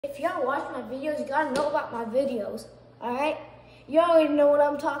If y'all watch my videos, you gotta know about my videos, alright? You already know what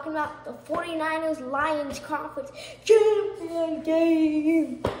I'm talking about. The 49ers Lions Conference Champion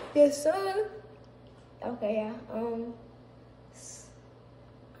game. Yes, sir. Okay, yeah. I'm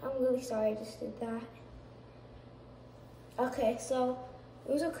really sorry I just did that. Okay, so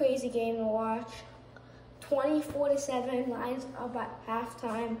it was a crazy game to watch. 24-7, Lions up at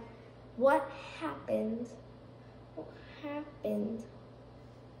halftime. What happened? What happened?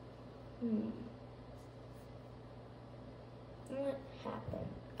 What happened?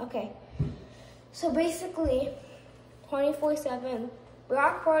 Okay, so basically, 24-7,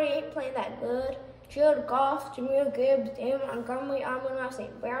 Brock Purdy ain't playing that good. Jared Goff, Jahmyr Gibbs, David Montgomery, Amon-Ra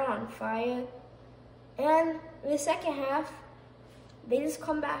St. Brown on fire. And in the second half, they just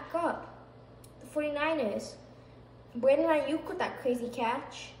come back up. The 49ers. Brandon Ayuk with that crazy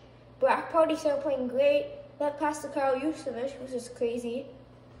catch. Brock Purdy started playing great. Let pass to Kyle Juszczyk, which is crazy.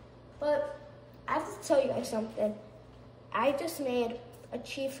 But I have to tell you guys something. I just made a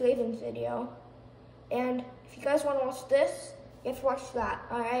Chiefs-Ravens video. And if you guys want to watch this, you have to watch that,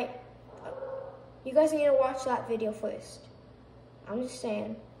 alright? You guys need to watch that video first. I'm just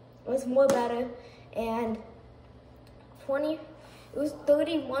saying. It was more better. And it was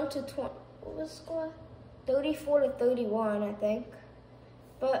 31-20. What was the score? 34-31, I think.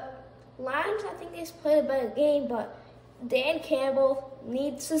 But Lions, I think they played a better game, but Dan Campbell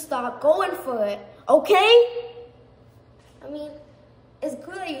needs to stop going for it, okay? I mean, it's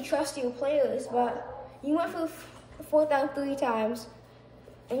good that you trust your players, but you went for the fourth down 3 times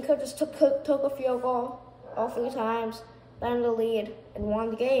and could just took a field goal all 3 times, got the lead, and won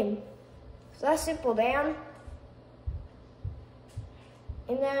the game. So that's simple, Dan.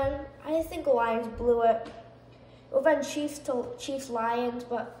 And then I think the Lions blew it. It would have been Chiefs-Lions,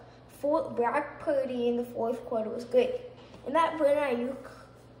 but Brock Purdy in the fourth quarter was great. And that Brandon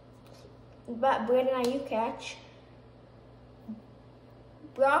Ayuk catch,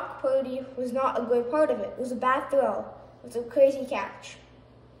 Brock Purdy was not a good part of it. It was a bad throw. It was a crazy catch.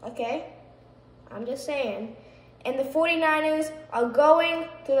 Okay? I'm just saying. And the 49ers are going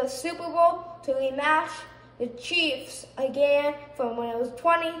to the Super Bowl to rematch the Chiefs again from when it was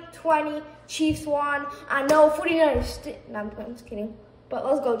 2020. Chiefs won. I know 49ers. No, I'm just kidding. But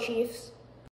let's go, Chiefs.